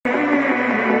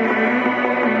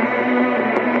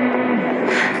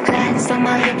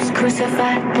lips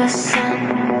crucified the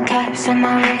sun. Caps on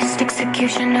my wrist,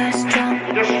 executioner's drum.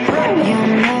 You'll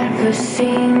never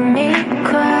see me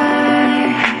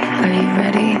cry. Are you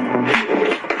ready?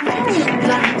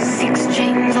 Like 6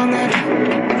 chains on the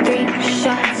door, 3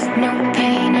 shots, no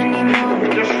pain anymore.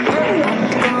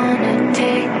 I'm gonna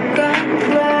take a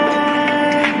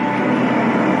ride.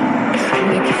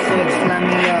 Make you search, line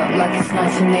me up like it's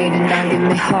 1989. Give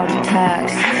me heart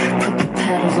attacks, put the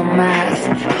pedals on max.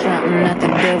 Shouting at the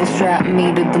devil, strap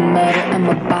me to the metal and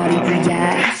my body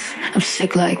reacts. I'm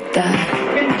sick like that.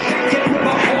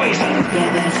 Yeah,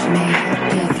 that's me,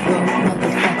 deathrow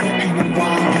motherfucker, and I'm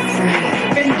wild and free.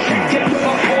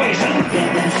 Yeah,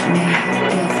 that's me,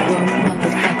 deathrow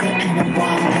motherfucker, and I'm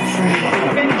wild and free.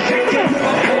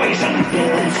 Yeah,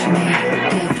 that's me,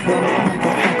 deathrow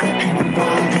motherfucker, and I'm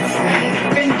wild and free.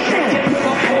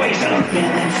 Yeah,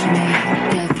 that's me,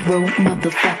 deathrow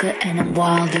motherfucker, and I'm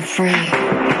wild and free.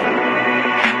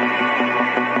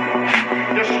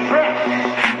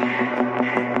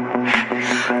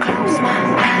 Close my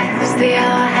eyes, the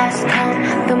hour has come.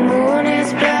 The moon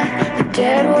is black, the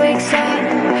dead wakes up.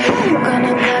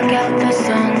 Gonna black out the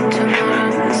sun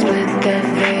tomorrow. Split that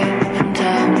veil from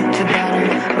top to bottom.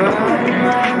 Run,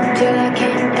 run till I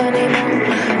can't anymore.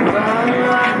 Run,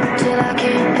 run till I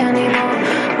can't anymore.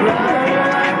 Run,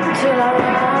 run till I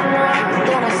run,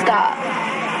 then I stop.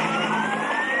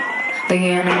 The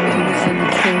enemies and the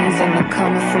kings and they're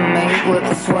coming for me with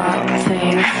a SWAT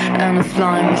team and a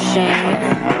flying machine.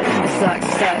 It's like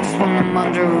sex when I'm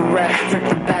under arrest. Strip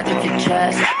the badge of your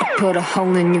chest, I put a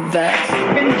hole in your vest. Yeah,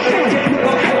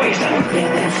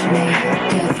 that's me,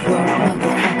 deathrow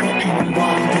motherfucker, and I'm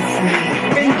wild and free.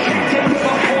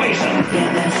 Yeah,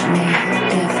 that's me,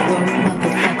 deathrow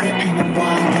motherfucker, and I'm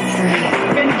wild and free.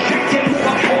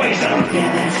 Yeah,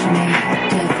 that's me,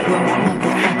 deathrow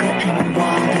motherfucker, and I'm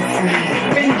wild and free.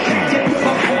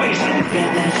 Yeah,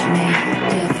 that's me,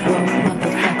 deathrow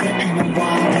motherfucker, and I'm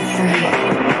wild and free.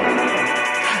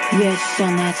 Yes,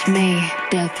 son, that's me,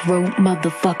 deathrow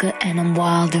motherfucker, and I'm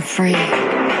wild and free. Yeah, that's me,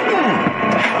 deathrow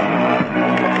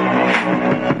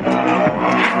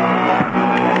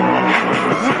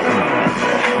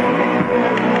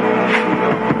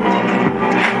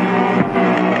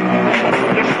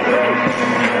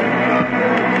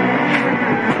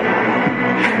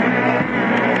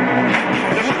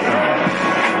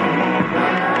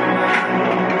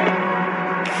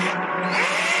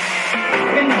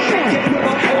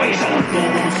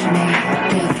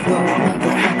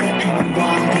motherfucker, and I'm wild and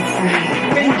free.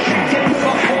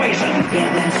 Yeah,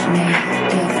 that's me,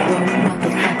 deathrow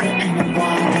motherfucker, and I'm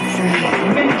wild and free.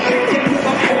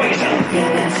 Yeah,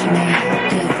 that's me,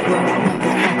 deathrow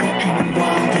motherfucker, and I'm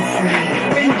wild and free.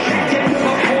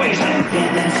 Yeah,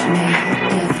 that's me,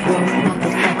 deathrow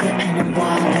motherfucker, and I'm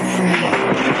wild and free.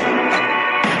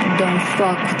 Don't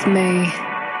fuck with me.